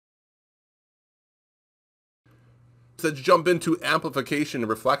Let's jump into amplification and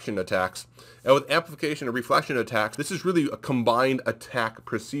reflection attacks. And with amplification and reflection attacks, this is really a combined attack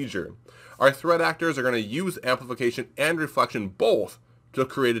procedure. Our threat actors are going to use amplification and reflection both to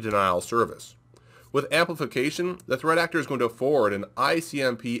create a denial service. With amplification, the threat actor is going to forward an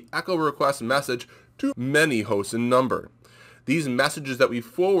ICMP echo request message to many hosts in number. These messages that we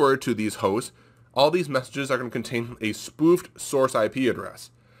forward to these hosts, all these messages are going to contain a spoofed source IP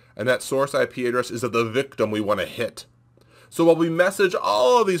address. And that source IP address is of the victim we want to hit. So while we message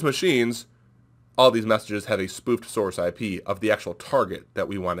all of these machines, all these messages have a spoofed source IP of the actual target that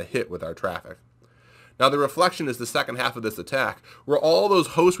we want to hit with our traffic. Now the reflection is the second half of this attack, where all those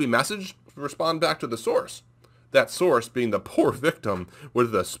hosts we messaged respond back to the source. That source being the poor victim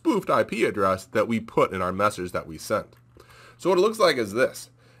with the spoofed IP address that we put in our message that we sent. So what it looks like is this.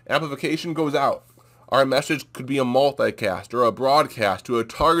 Amplification goes out. Our message could be a multicast or a broadcast to a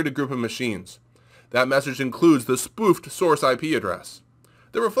targeted group of machines. That message includes the spoofed source IP address.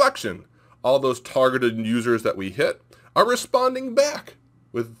 The reflection, all those targeted users that we hit, are responding back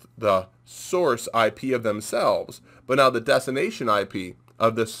with the source IP of themselves, but now the destination IP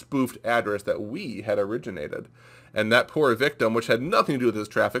of the spoofed address that we had originated. And that poor victim, which had nothing to do with this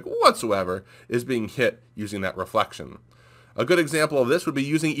traffic whatsoever, is being hit using that reflection. A good example of this would be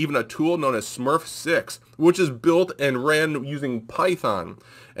using even a tool known as Smurf6, which is built and ran using Python.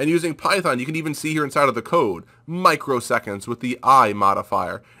 And using Python, you can even see here inside of the code, microseconds with the I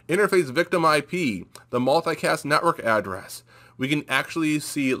modifier, interface victim IP, the multicast network address. We can actually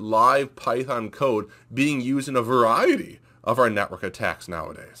see live Python code being used in a variety of our network attacks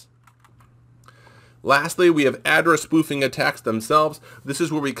nowadays. Lastly, we have address spoofing attacks themselves. This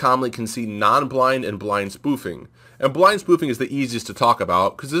is where we commonly can see non-blind and blind spoofing. And blind spoofing is the easiest to talk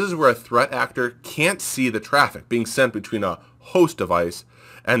about because this is where a threat actor can't see the traffic being sent between a host device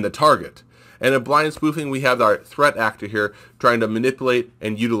and the target. And in blind spoofing, we have our threat actor here trying to manipulate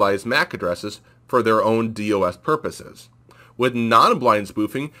and utilize MAC addresses for their own DOS purposes. With non-blind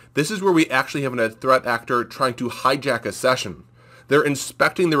spoofing, this is where we actually have a threat actor trying to hijack a session. They're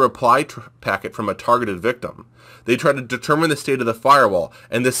inspecting the reply packet from a targeted victim. They try to determine the state of the firewall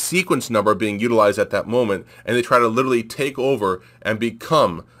and the sequence number being utilized at that moment, and they try to literally take over and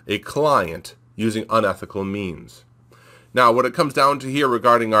become a client using unethical means. Now, what it comes down to here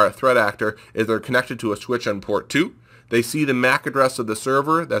regarding our threat actor is they're connected to a switch on port 2. They see the MAC address of the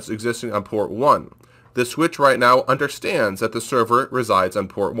server that's existing on port 1. The switch right now understands that the server resides on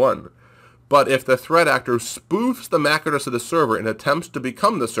port 1. But if the threat actor spoofs the MAC address of the server and attempts to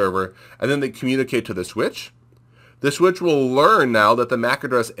become the server, and then they communicate to the switch will learn now that the MAC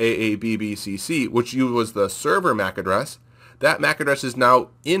address AABBCC, which was the server MAC address, that MAC address is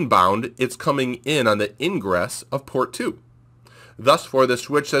now inbound. It's coming in on the ingress of port 2. Thus, for the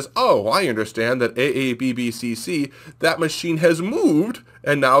switch says, oh, I understand that AABBCC, that machine has moved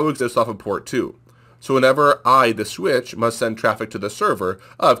and now exists off of port 2. So whenever I, the switch, must send traffic to the server,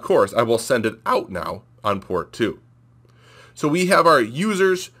 of course, I will send it out now on port 2. So we have our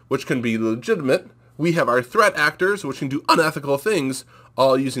users, which can be legitimate. We have our threat actors, which can do unethical things,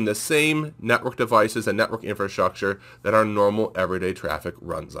 all using the same network devices and network infrastructure that our normal everyday traffic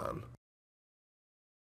runs on.